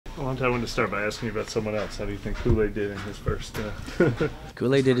Alontae, I wanted to start by asking you about someone else. How do you think Kool-Aid did in his first?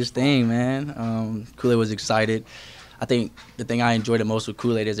 Kool-Aid did his thing, man. Kool-Aid was excited. I think the thing I enjoyed the most with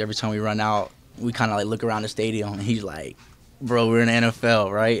Kool-Aid is every time we run out, we kind of like look around the stadium and he's like, bro, we're in the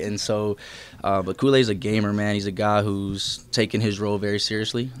NFL, right? And so, but Kool-Aid's a gamer, man. He's a guy who's taking his role very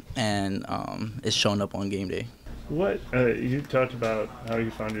seriously and is showing up on game day. What you talked about how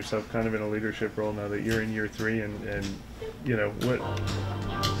you found yourself kind of in a leadership role now that you're in year three, and you know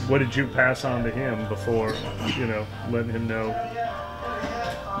what did you pass on to him before letting him know?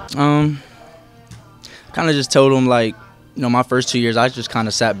 Kind of just told him like, my first 2 years I just kind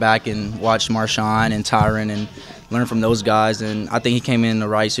of sat back and watched Marshawn and Tyron and learned from those guys, and I think he came in the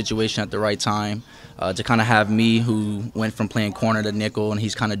right situation at the right time to kind of have me, who went from playing corner to nickel, and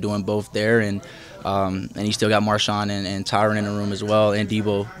he's kind of doing both there, and he still got Marshawn and Tyron in the room as well, and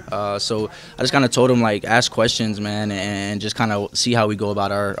Debo. So I just kind of told him, like, ask questions, man, and just kind of see how we go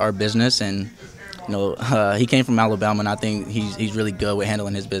about our business. And he came from Alabama, and I think he's really good with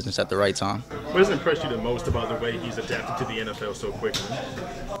handling his business at the right time. What has impressed you the most about the way he's adapted to the NFL so quickly?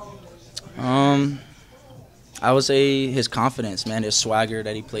 I would say his confidence, man, his swagger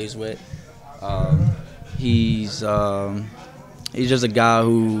that he plays with. He's just a guy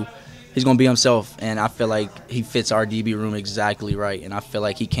who he's gonna be himself, and I feel like he fits our DB room exactly right. And I feel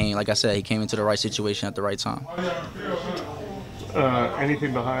like he came into the right situation at the right time.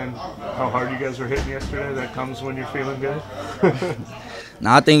 Anything behind how hard you guys were hitting yesterday that comes when you're feeling good?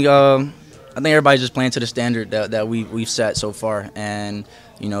 No, I think everybody's just playing to the standard that we've set so far, and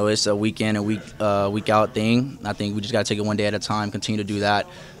it's a week in and week out thing. I think we just gotta take it one day at a time, continue to do that.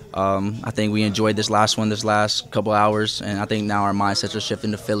 I think we enjoyed this last couple hours, and I think now our mindsets are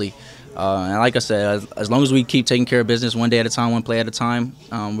shifting to Philly. And like I said, as long as we keep taking care of business one day at a time, one play at a time,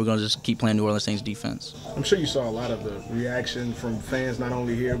 we're going to just keep playing New Orleans Saints defense. I'm sure you saw a lot of the reaction from fans, not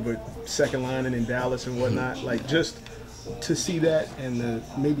only here, but second line and in Dallas and whatnot. Mm-hmm. Like, just to see that and to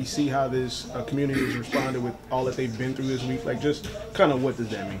maybe see how this community has responded with all that they've been through this week, like, just kind of what does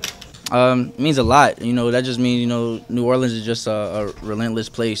that mean? It means a lot. That just means, New Orleans is just a relentless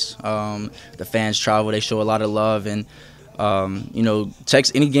place. The fans travel, they show a lot of love, and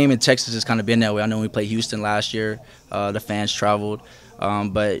any game in Texas has kind of been that way. I know when we played Houston last year, the fans traveled.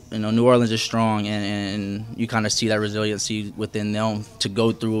 But New Orleans is strong, and you kind of see that resiliency within them to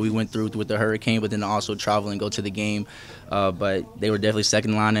go through what we went through with the hurricane, but then also travel and go to the game. But they were definitely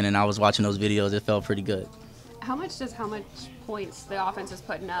second lining, and I was watching those videos. It felt pretty good. How much points the offense is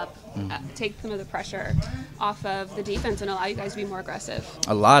putting up take some of the pressure off of the defense and allow you guys to be more aggressive?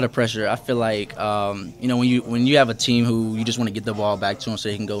 A lot of pressure. I feel like when you have a team who you just want to get the ball back to them so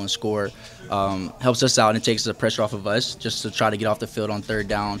they can go and score, helps us out, and it takes the pressure off of us just to try to get off the field on third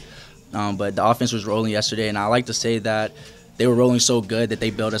down. But the offense was rolling yesterday, and I like to say that they were rolling so good that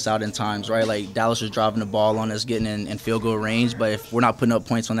they bailed us out in times, right? Like, Dallas was driving the ball on us, getting in field goal range, but if we're not putting up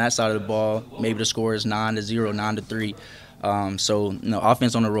points on that side of the ball, maybe the score is 9-0, 9-3. So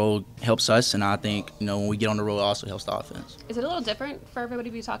offense on the road helps us, and I think when we get on the road, it also helps the offense. Is it a little different for everybody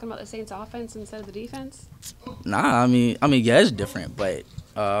to be talking about the Saints offense instead of the defense? Nah, I mean, yeah, it's different, but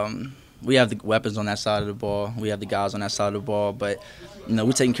we have the weapons on that side of the ball. We have the guys on that side of the ball, but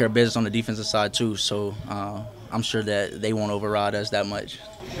we're taking care of business on the defensive side too. So I'm sure that they won't override us that much.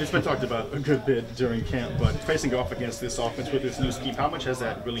 It's been talked about a good bit during camp, but facing off against this offense with this new scheme, how much has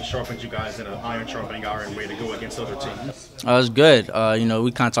that really sharpened you guys in an iron sharpening iron way to go against other teams? It's good.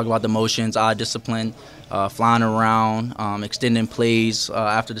 We kind of talk about the motions, eye discipline, flying around, extending plays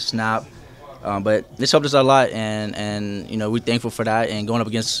after the snap. But this helped us a lot, and we're thankful for that. And going up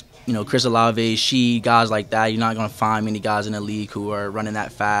against Chris Olave, guys like that, you're not going to find many guys in the league who are running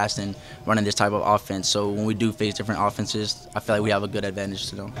that fast and running this type of offense. So when we do face different offenses, I feel like we have a good advantage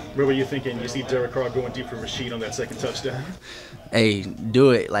to them. Where were you thinking? You see Derek Carr going deep for Rashid on that second touchdown? Hey,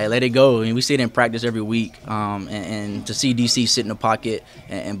 do it. Like, let it go. I mean, we see it in practice every week. And to see DC sit in the pocket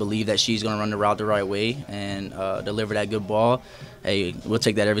and believe that she's going to run the route the right way and deliver that good ball, hey, we'll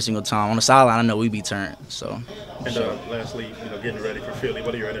take that every single time. On the sideline, I know we be turned. So. And lastly, getting ready for Philly,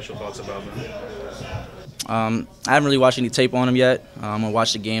 what are your initial thoughts about them? I haven't really watched any tape on them yet. I'm going to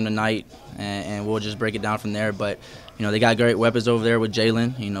watch the game tonight, and we'll just break it down from there. But, they got great weapons over there with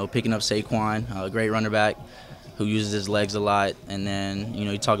Jalen, picking up Saquon, a great running back who uses his legs a lot. And then,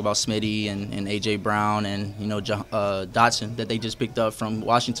 you talk about Smitty and A.J. Brown and, Dotson that they just picked up from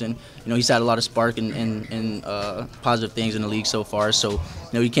Washington. He's had a lot of spark and positive things in the league so far. So,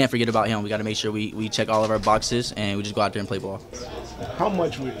 you can't forget about him. We got to make sure we check all of our boxes and we just go out there and play ball. How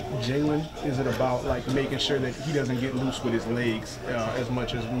much with Jalen is it about, like, making sure that he doesn't get loose with his legs as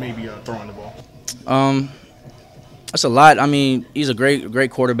much as maybe throwing the ball? That's a lot. I mean, he's a great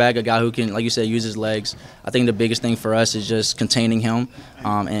quarterback, a guy who can, like you said, use his legs. I think the biggest thing for us is just containing him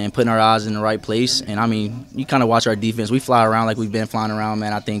and putting our eyes in the right place. And, I mean, you kind of watch our defense. We fly around like we've been flying around,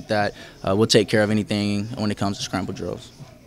 man. I think that we'll take care of anything when it comes to scramble drills.